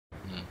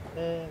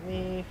Set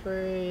me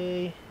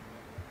free.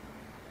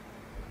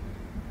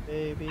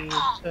 Baby,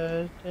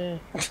 touching.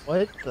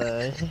 What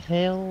the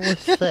hell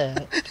was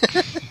that?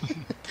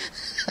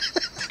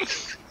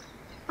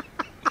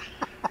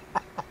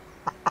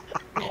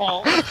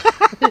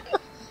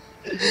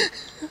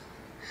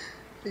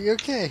 Are you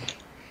okay?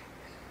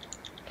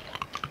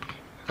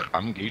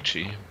 I'm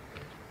Gucci.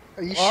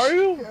 Are you? Are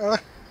you?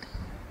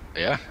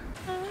 Yeah.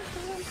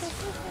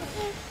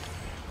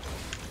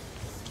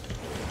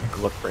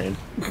 Good luck, friend.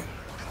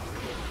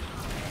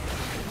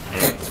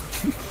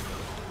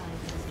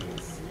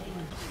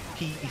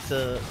 Piece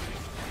up.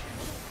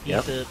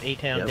 Yep. Piece up,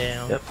 A-Town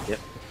down. Yep.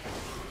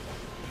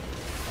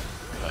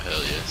 Oh,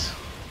 hell yes.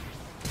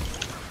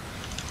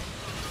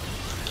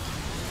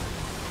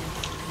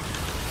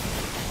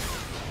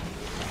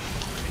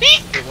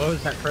 Hey, what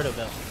was that proto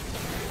belt?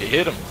 He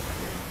hit him.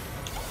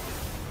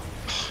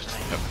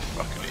 Yep,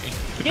 fucking E.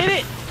 Get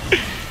it!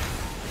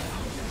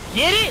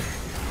 Get it!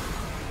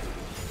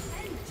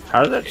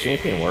 How does that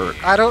champion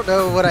work? I don't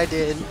know what I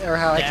did or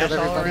how I Dash killed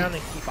all everybody. around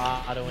and keep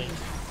autoing.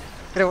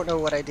 I don't know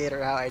what I did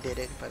or how I did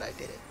it, but I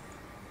did it.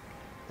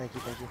 Thank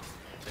you, thank you.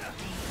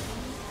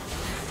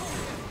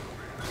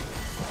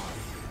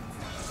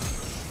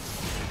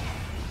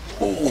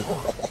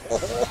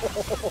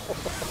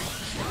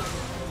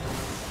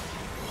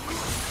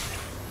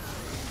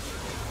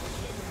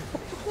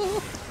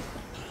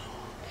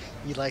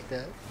 You like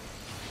that?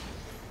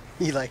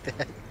 You like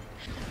that?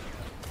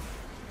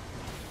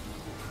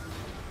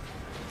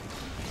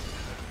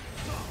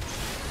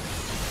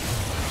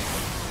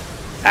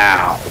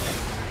 Ow!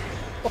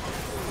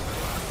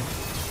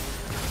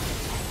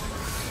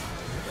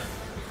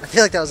 I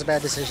feel like that was a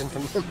bad decision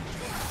from him.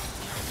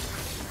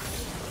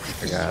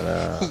 I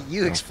got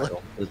You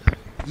explode.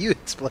 You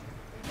explode.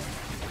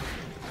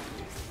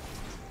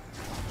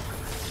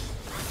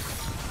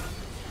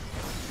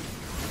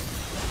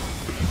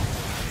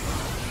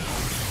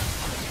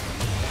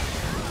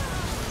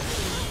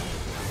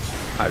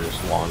 I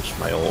just launched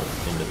my ult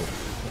into the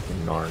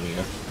fucking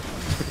Narnia.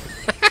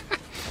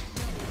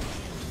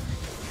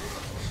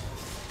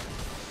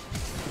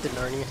 The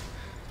Narnia.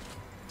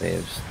 They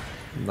have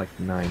like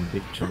 9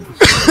 big chunks of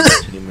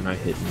the team and I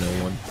hit no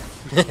one.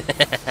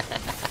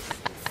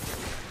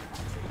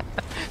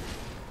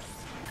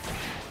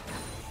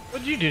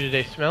 What'd you do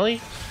today,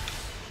 Smelly?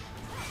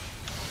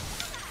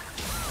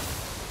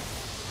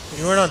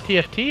 You weren't on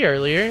TFT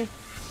earlier.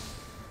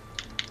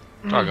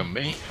 Talking to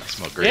me? I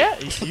smell great. Yeah,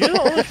 you're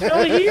the only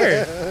Smelly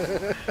here.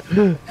 I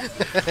don't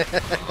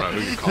know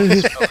who you call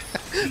this spell.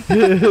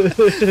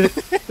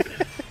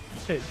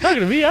 Hey, talking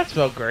to me, I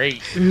smell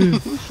great.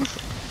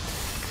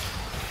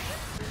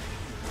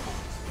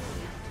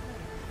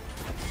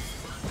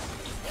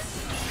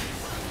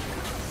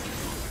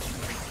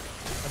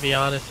 I'll be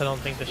honest, I don't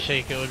think the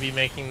Shaco would be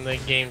making the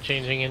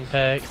game-changing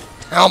impact.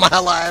 How am I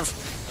alive?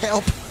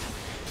 Help!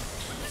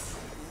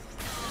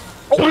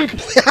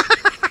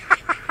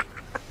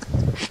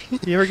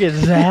 You ever get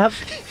zapped?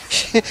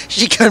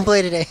 She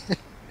gunbladed a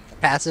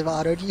passive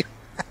autoed you.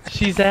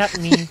 She's at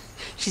me.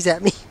 She's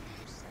at me.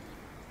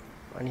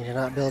 I need to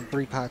not build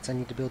 3 pots, I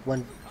need to build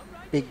 1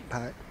 big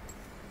pot.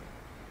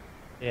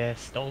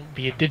 Yes, don't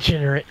be a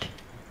degenerate.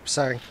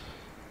 Sorry,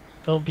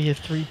 Don't be a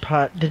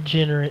 3-pot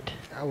degenerate.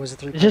 I was a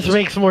 3 It pot. just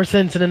makes more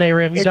sense in an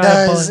ARAM. You It die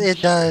does, a bunch.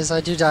 it does.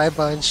 I do die a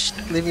bunch.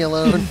 Leave me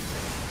alone.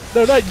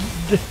 No, not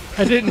you.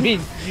 I didn't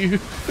mean you.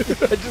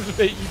 I just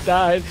meant you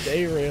die in the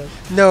ARAM.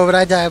 No, but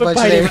I die a But bunch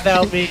of fighting them.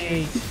 without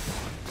me.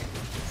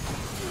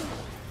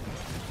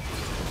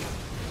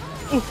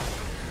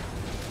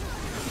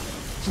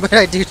 But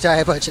I do die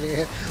a bunch of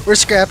them. We're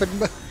scrapping.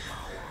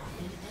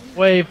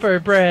 Wait for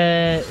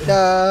Brett.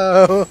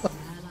 No.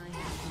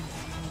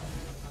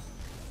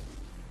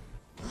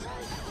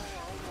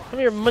 Come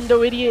here,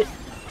 Mundo idiot.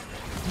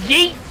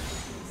 Yeet!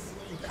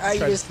 I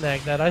Tried to just.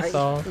 snag that, I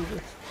saw.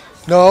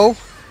 No.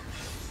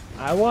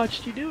 I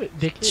watched you do it,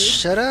 dickhead.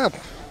 Shut up.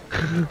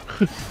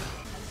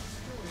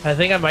 I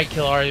think I might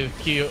kill Ari with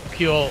Q.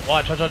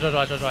 Watch. Hope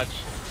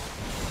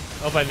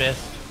I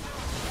missed.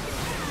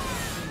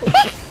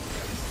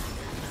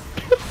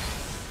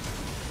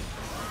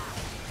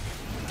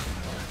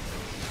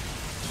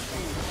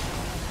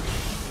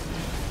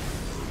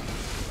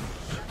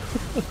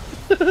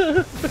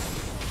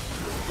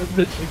 The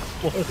bitch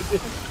exploded.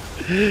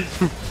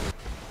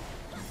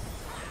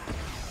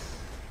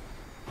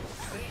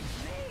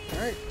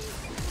 Alright,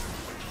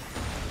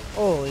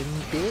 Holy,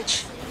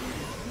 bitch.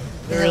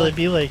 it really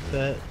be like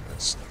that.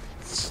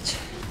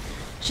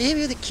 She hit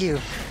me with a Q.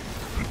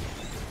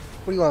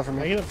 What do you want from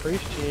I me? can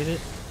appreciate it.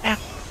 Ow.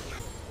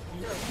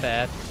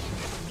 Bad.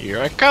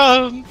 Here I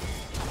come.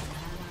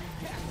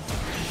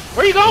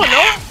 Where you going,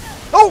 Noah?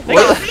 Oh! They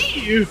can see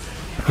you.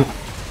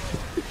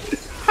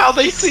 How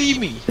they see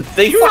me?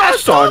 They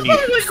flashed on you!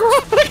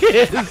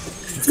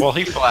 Well,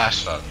 he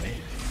flashed on me.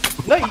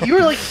 No, you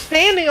were like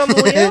standing on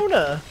the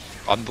Leona.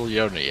 On the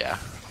Leona, yeah.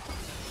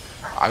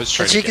 I was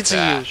trying But she to can get see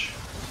you. Dash.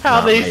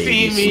 How Not they my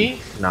see ABC.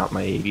 me. Not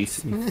my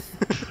ABC.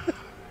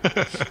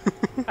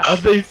 How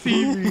they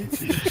see me.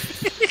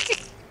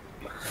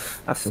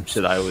 That's some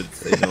shit I would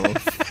say, no.